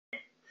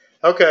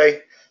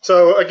Okay,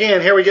 so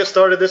again, here we get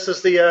started. This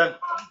is the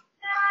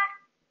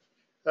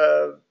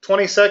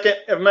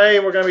 22nd of May.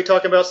 We're going to be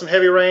talking about some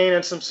heavy rain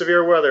and some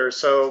severe weather.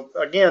 So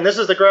again, this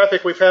is the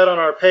graphic we've had on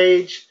our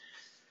page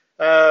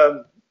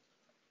for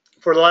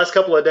the last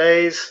couple of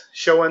days,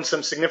 showing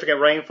some significant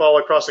rainfall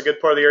across a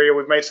good part of the area.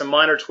 We've made some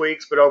minor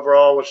tweaks, but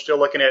overall, we're still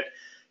looking at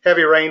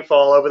heavy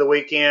rainfall over the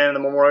weekend,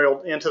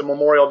 into the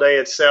Memorial Day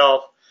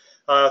itself.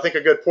 I think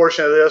a good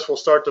portion of this will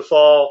start to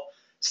fall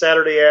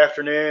Saturday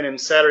afternoon and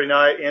Saturday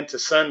night into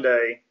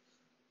Sunday.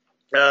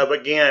 But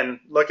again,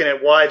 looking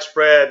at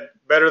widespread,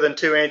 better than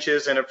 2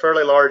 inches in a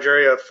fairly large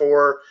area of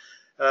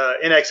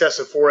in excess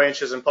of 4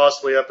 inches and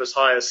possibly up as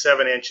high as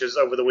 7 inches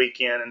over the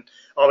weekend. And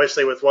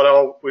obviously with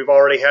what we've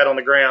already had on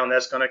the ground,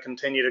 that's going to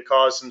continue to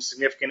cause some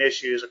significant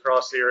issues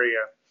across the area.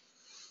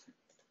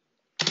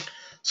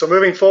 So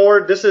moving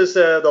forward, this is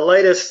the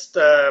latest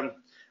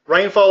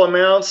rainfall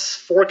amounts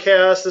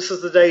forecast. This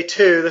is the day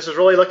 2. This is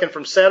really looking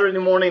from Saturday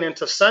morning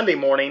into Sunday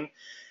morning.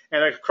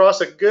 And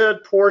across a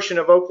good portion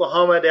of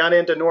Oklahoma down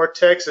into North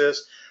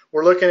Texas,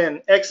 we're looking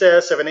in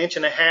excess of 1.5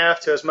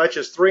 inches to as much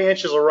as 3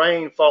 inches of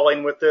rain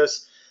falling with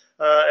this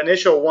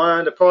initial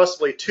 1 to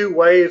possibly 2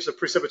 waves of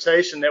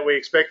precipitation that we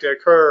expect to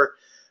occur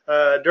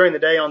during the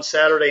day on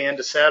Saturday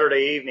into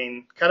Saturday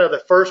evening. Kind of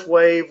the first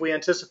wave we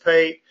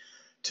anticipate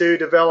to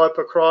develop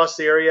across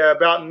the area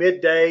about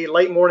midday,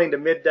 late morning to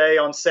midday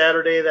on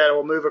Saturday. That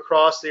will move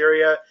across the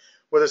area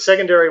with a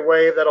secondary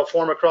wave that will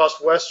form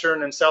across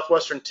western and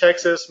southwestern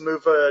Texas,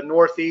 move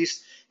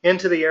northeast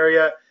into the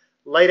area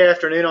late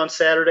afternoon on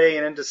Saturday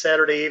and into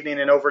Saturday evening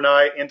and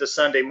overnight into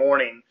Sunday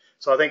morning.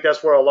 So I think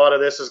that's where a lot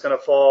of this is going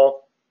to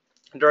fall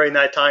during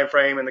that time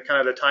frame and the kind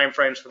of the time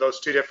frames for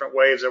those 2 different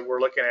waves that we're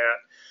looking at.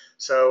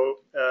 So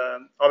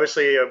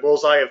obviously a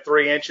bullseye of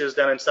 3 inches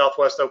down in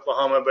southwest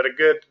Oklahoma, but a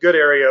good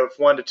area of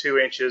 1 to 2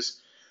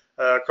 inches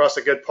across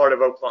a good part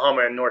of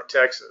Oklahoma and North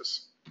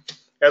Texas.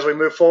 As we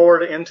move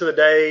forward into the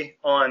day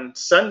on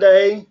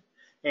Sunday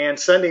and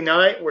Sunday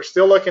night, we're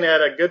still looking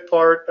at a good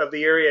part of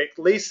the area at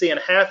least seeing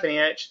 1/2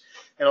 inch,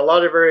 and a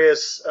lot of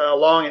areas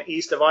along and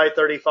east of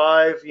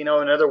I-35,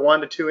 another 1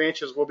 to 2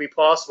 inches will be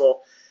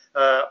possible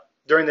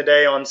during the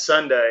day on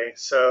Sunday.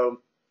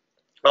 So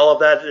all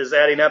of that is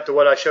adding up to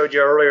what I showed you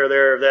earlier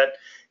there, that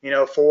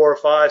 4,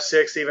 5,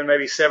 6, even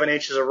maybe 7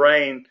 inches of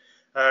rain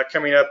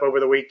coming up over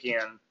the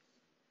weekend.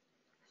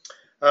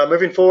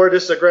 Moving forward,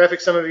 this is a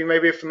graphic some of you may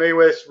be familiar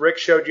with. Rick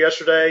showed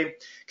yesterday,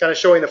 kind of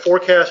showing the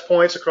forecast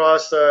points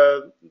across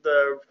the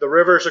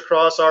rivers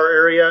across our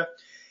area.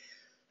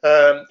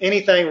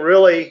 Anything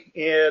really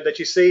that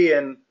you see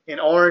in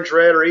orange,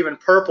 red, or even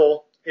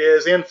purple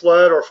is in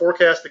flood or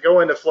forecast to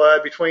go into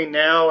flood between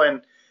now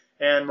and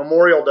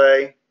Memorial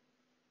Day,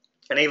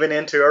 and even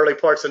into early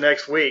parts of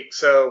next week.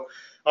 So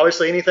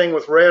obviously anything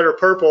with red or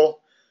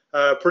purple,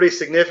 pretty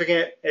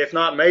significant, if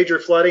not major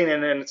flooding,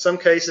 and in some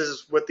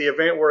cases with the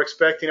event we're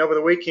expecting over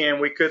the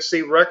weekend, we could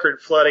see record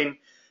flooding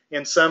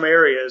in some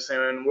areas,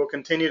 and we'll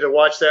continue to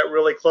watch that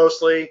really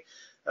closely.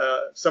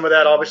 Some of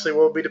that obviously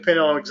will be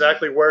dependent on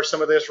exactly where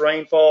some of this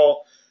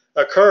rainfall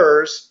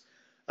occurs,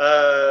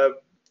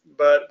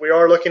 but we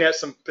are looking at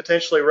some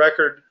potentially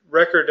record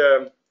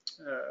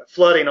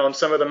flooding on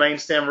some of the main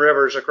stem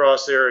rivers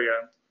across the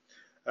area.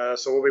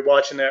 So we'll be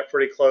watching that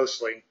pretty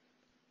closely.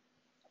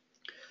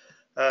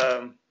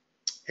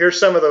 Here's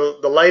some of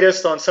the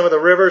latest on some of the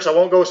rivers. I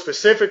won't go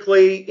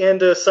specifically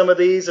into some of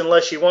these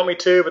unless you want me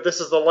to, but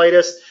this is the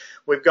latest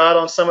we've got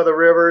on some of the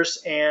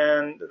rivers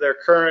and their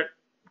current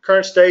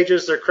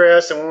stages, their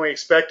crests, and when we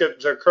expect it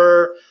to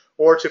occur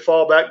or to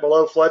fall back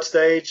below flood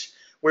stage.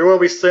 We will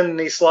be sending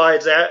these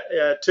slides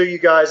to you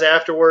guys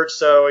afterwards.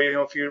 So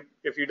if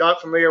you're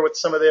not familiar with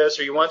some of this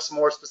or you want some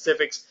more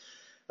specifics,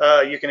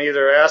 you can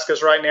either ask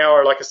us right now,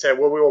 or like I said,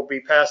 we will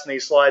be passing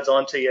these slides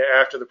on to you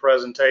after the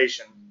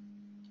presentation.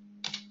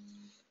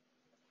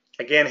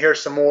 Again,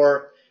 here's some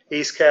more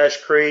East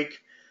Cache Creek,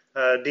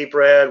 Deep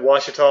Red,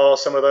 Ouachita,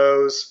 some of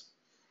those.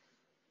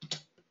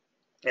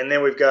 And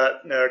then we've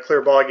got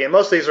Clear Bog. And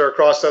most of these are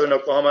across southern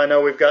Oklahoma. I know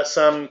we've got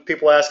some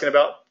people asking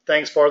about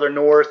things farther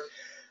north,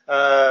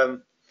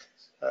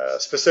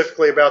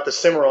 specifically about the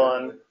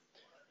Cimarron.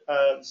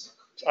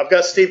 I've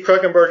got Steve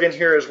Kruckenberg in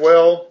here as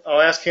well.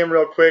 I'll ask him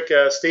real quick.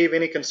 Steve,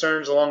 any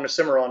concerns along the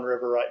Cimarron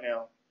River right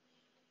now?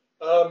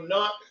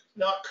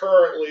 Not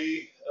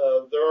currently.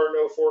 There are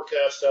no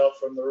forecasts out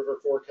from the River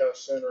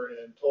Forecast Center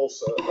in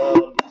Tulsa.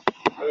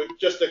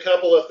 Just a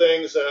couple of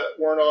things that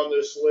weren't on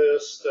this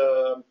list.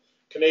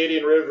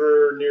 Canadian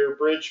River near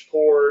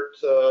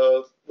Bridgeport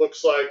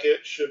looks like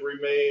it should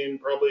remain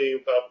probably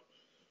about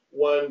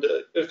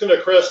it's going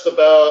to crest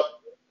about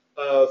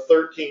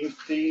 13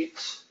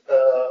 feet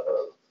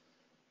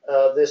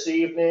this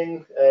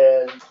evening,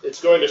 and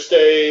it's going to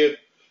stay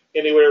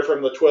anywhere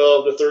from the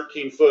 12 to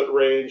 13 foot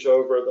range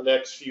over the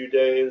next few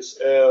days.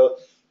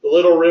 The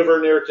Little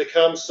River near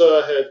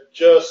Tecumseh had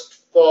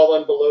just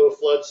fallen below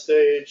flood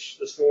stage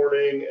this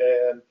morning,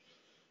 and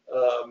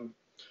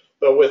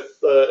but with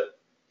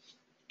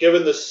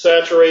given the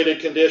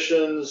saturated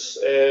conditions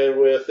and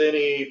with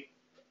any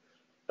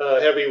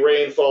heavy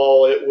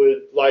rainfall, it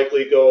would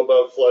likely go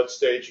above flood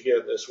stage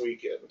again this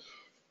weekend.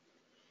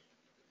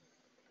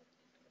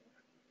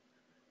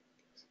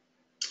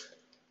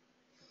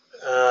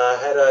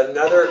 Had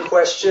another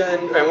question,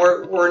 and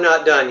we're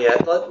not done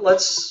yet.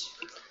 Let's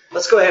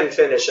go ahead and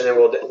finish, and then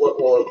we'll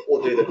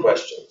do the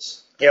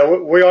questions. Yeah,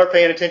 we are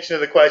paying attention to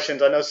the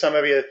questions. I know some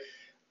of you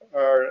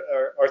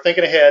are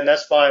thinking ahead, and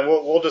that's fine.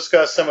 We'll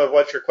discuss some of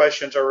what your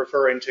questions are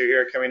referring to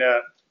here coming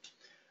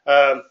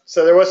up.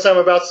 So there was some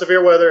about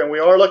severe weather, and we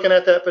are looking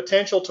at that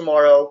potential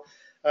tomorrow.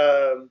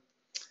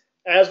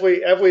 As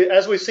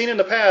we've seen in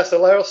the past, the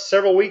last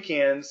several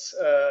weekends,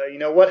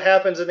 what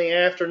happens in the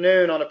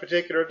afternoon on a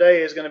particular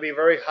day is going to be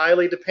very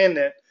highly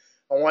dependent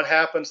on what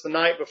happens the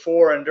night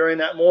before and during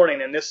that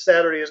morning, and this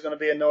Saturday is going to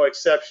be no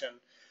exception.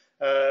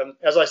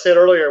 As I said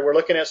earlier, we're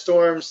looking at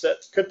storms that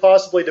could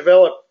possibly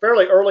develop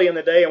fairly early in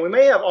the day, and we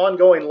may have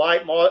ongoing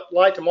light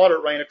to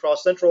moderate rain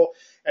across central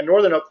and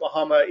northern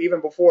Oklahoma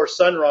even before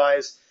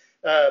sunrise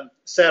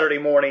Saturday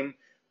morning.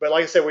 But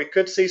like I said, we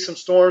could see some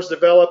storms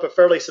develop, a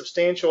fairly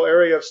substantial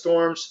area of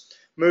storms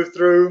move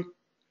through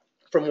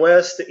from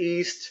west to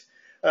east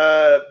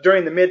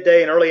during the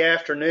midday and early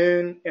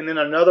afternoon, and then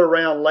another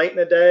round late in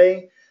the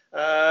day.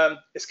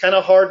 It's kind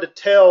of hard to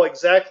tell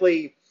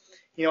exactly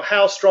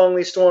how strong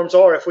these storms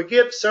are. If we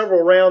get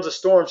several rounds of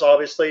storms,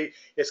 obviously,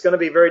 it's going to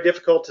be very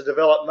difficult to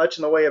develop much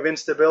in the way of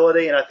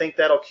instability, and I think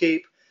that'll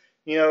keep,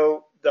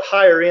 the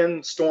higher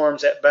end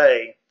storms at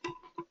bay.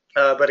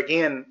 But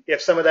again,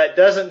 if some of that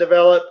doesn't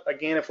develop,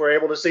 again, if we're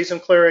able to see some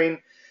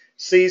clearing,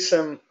 see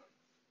some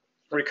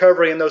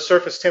recovery in those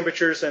surface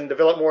temperatures and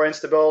develop more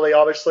instability,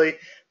 obviously,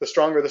 the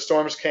stronger the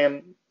storms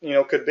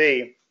could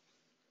be.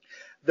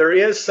 There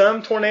is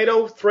some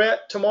tornado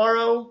threat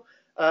tomorrow.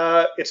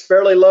 It's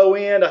fairly low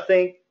end. I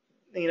think,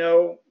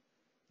 it's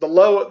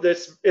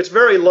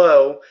very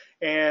low.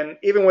 And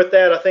even with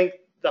that, I think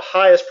the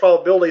highest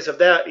probabilities of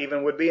that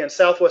even would be in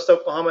southwest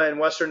Oklahoma and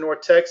western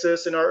North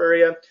Texas in our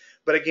area.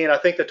 But again, I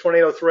think the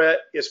tornado threat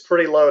is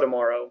pretty low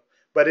tomorrow,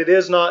 but it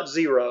is not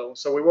zero.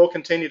 So we will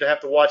continue to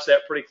have to watch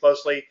that pretty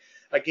closely.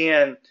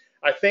 Again,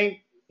 I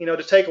think,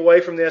 to take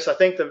away from this, I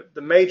think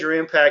the major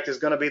impact is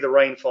going to be the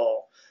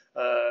rainfall.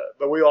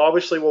 But we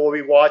obviously will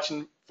be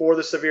watching for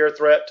the severe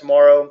threat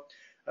tomorrow.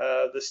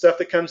 The stuff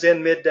that comes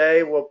in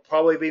midday will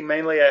probably be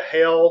mainly a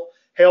hail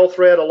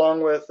threat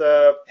along with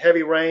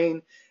heavy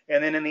rain.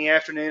 And then in the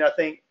afternoon, I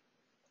think,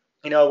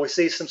 we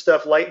see some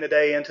stuff late in the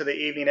day into the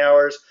evening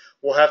hours.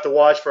 We'll have to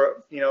watch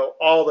for,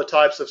 all the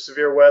types of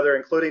severe weather,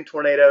 including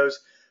tornadoes.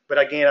 But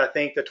again, I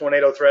think the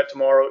tornado threat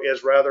tomorrow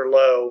is rather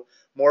low,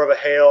 more of a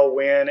hail,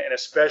 wind, and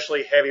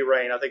especially heavy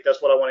rain. I think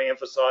that's what I want to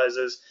emphasize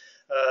is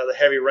the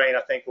heavy rain,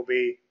 I think, will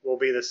be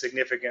the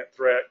significant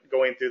threat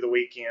going through the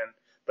weekend.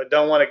 But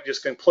don't want to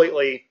just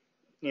completely,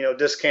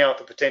 discount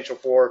the potential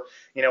for,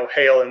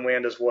 hail and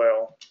wind as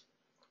well.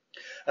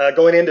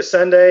 Going into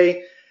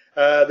Sunday,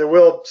 there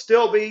will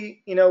still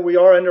be, we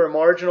are under a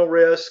marginal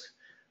risk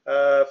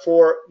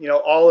for,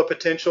 all the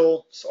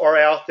potentials are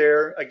out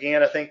there.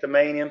 Again, I think the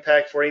main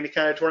impact for any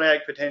kind of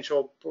tornadic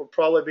potential will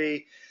probably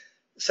be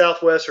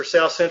southwest or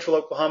south central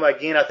Oklahoma.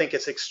 Again, I think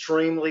it's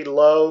extremely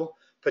low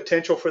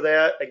potential for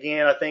that.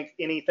 Again, I think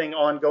anything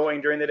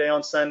ongoing during the day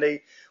on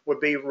Sunday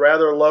would be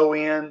rather low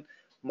end,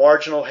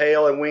 marginal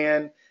hail and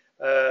wind.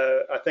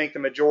 I think the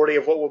majority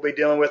of what we'll be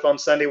dealing with on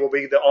Sunday will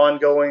be the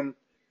ongoing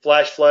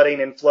flash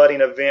flooding and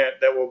flooding event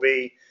that will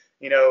be,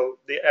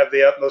 of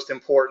the utmost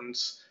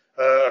importance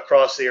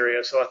across the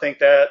area. So I think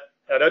that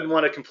I don't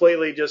want to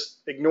completely just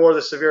ignore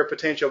the severe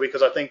potential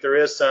because I think there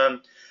is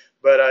some,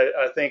 but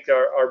I think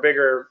our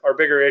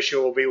bigger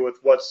issue will be with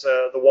what's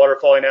the water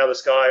falling out of the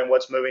sky and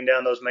what's moving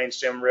down those main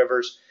stem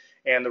rivers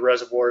and the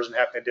reservoirs and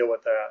having to deal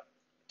with that.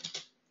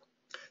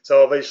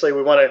 So obviously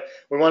we want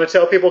to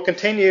tell people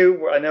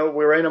continue. I know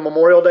we're in a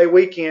Memorial Day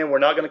weekend. We're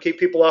not going to keep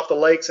people off the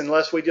lakes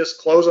unless we just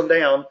close them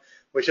down,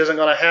 which isn't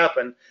going to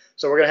happen.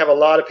 So we're going to have a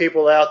lot of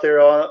people out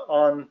there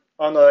on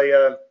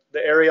the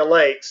area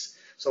lakes.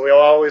 So we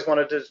always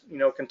wanted to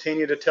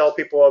continue to tell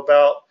people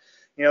about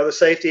the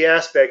safety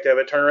aspect of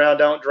it. Turn around,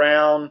 don't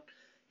drown.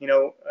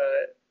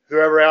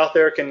 Whoever out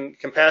there can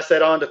pass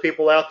that on to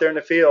people out there in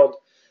the field.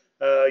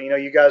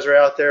 You guys are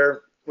out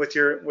there with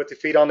your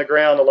feet on the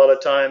ground a lot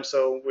of times.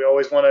 So we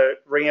always want to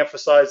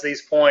reemphasize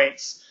these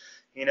points.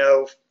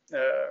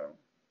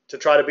 To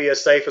try to be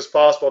as safe as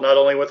possible, not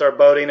only with our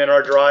boating and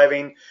our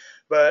driving,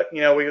 but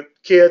we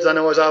kids. I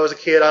know as I was a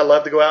kid, I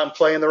loved to go out and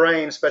play in the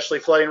rain, especially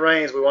flooding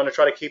rains. We want to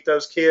try to keep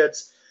those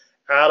kids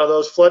out of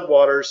those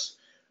floodwaters.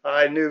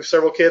 I knew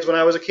several kids when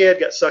I was a kid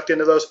got sucked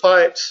into those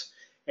pipes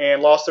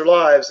and lost their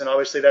lives, and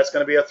obviously that's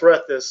going to be a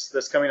threat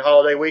this coming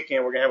holiday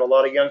weekend. We're going to have a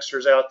lot of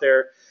youngsters out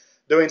there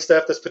doing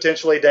stuff that's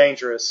potentially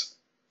dangerous,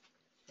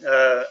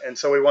 and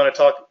so we want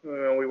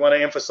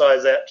to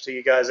emphasize that to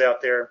you guys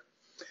out there.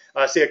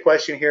 I see a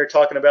question here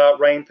talking about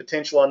rain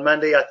potential on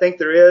Monday. I think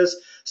there is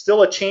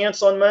still a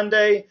chance on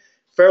Monday,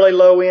 fairly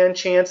low end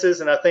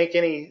chances, and I think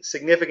any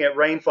significant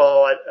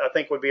rainfall I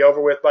think would be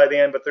over with by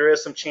then, but there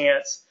is some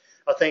chance.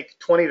 I think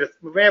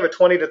we may have a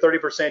 20 to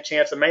 30%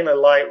 chance of mainly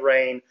light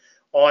rain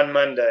on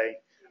Monday.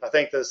 I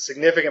think the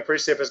significant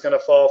precip is going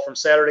to fall from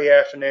Saturday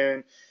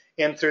afternoon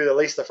in through at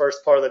least the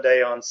first part of the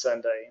day on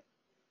Sunday.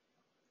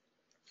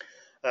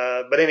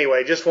 But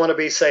anyway, just want to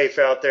be safe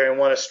out there and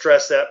want to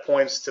stress that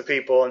points to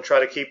people and try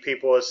to keep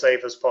people as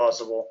safe as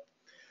possible.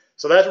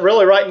 So that's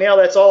really right now,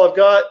 that's all I've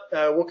got.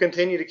 We'll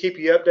continue to keep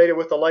you updated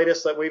with the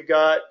latest that we've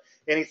got.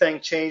 Anything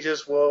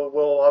changes,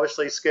 we'll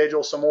obviously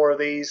schedule some more of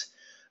these.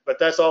 But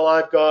that's all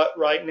I've got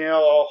right now.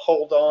 I'll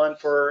hold on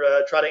for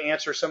try to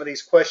answer some of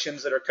these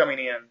questions that are coming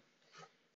in.